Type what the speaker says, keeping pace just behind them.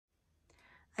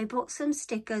I bought some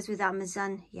stickers with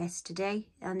Amazon yesterday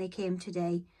and they came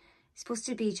today. It's supposed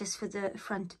to be just for the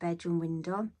front bedroom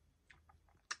window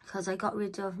because I got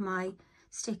rid of my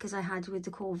stickers I had with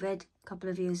the COVID a couple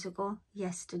of years ago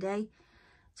yesterday.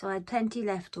 So I had plenty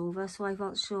left over, so I've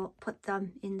also put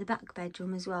them in the back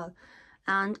bedroom as well.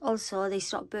 And also they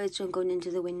stop birds from going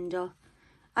into the window.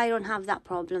 I don't have that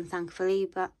problem, thankfully,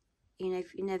 but you know,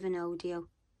 you never know, do you?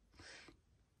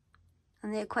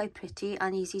 And they're quite pretty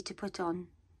and easy to put on.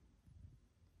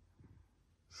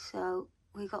 So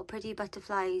we got pretty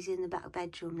butterflies in the back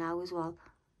bedroom now as well.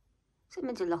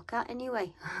 Something to look at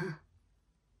anyway.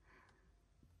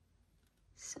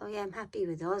 So yeah, I'm happy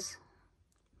with those.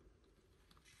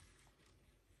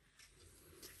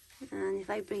 And if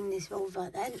I bring this over,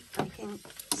 then I can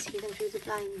see them through the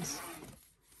blinds.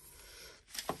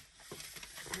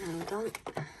 Hold on,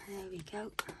 there we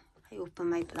go. I open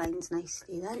my blinds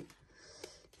nicely then.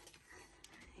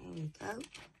 There we go.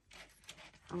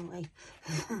 Oh wait.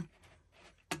 There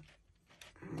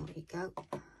we go.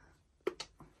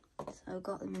 So I've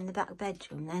got them in the back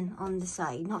bedroom then, on the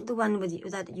side. Not the one with you,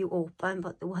 that you open,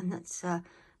 but the one that's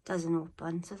doesn't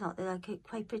open. So I thought they're like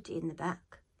quite pretty in the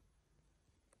back.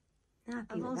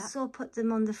 I've also put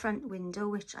them on the front window,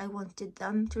 which I wanted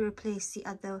them to replace the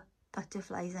other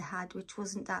butterflies I had, which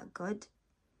wasn't that good.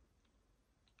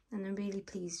 And I'm really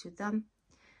pleased with them.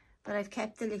 But I've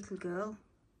kept the little girl.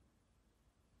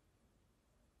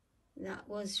 That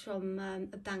was from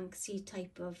a Banksy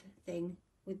type of thing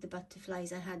with the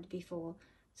butterflies I had before.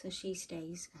 So she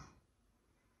stays.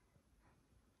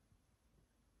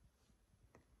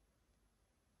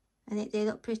 And they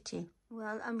look pretty.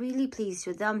 Well, I'm really pleased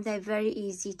with them. They're very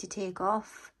easy to take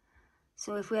off.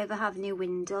 So if we ever have new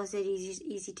windows, they're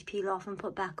easy to peel off and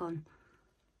put back on.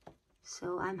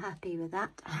 So I'm happy with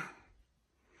that.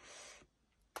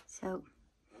 So,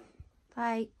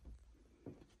 bye.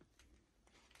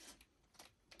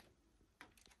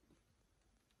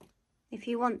 If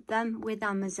you want them with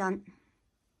Amazon.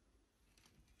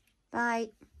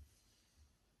 Bye.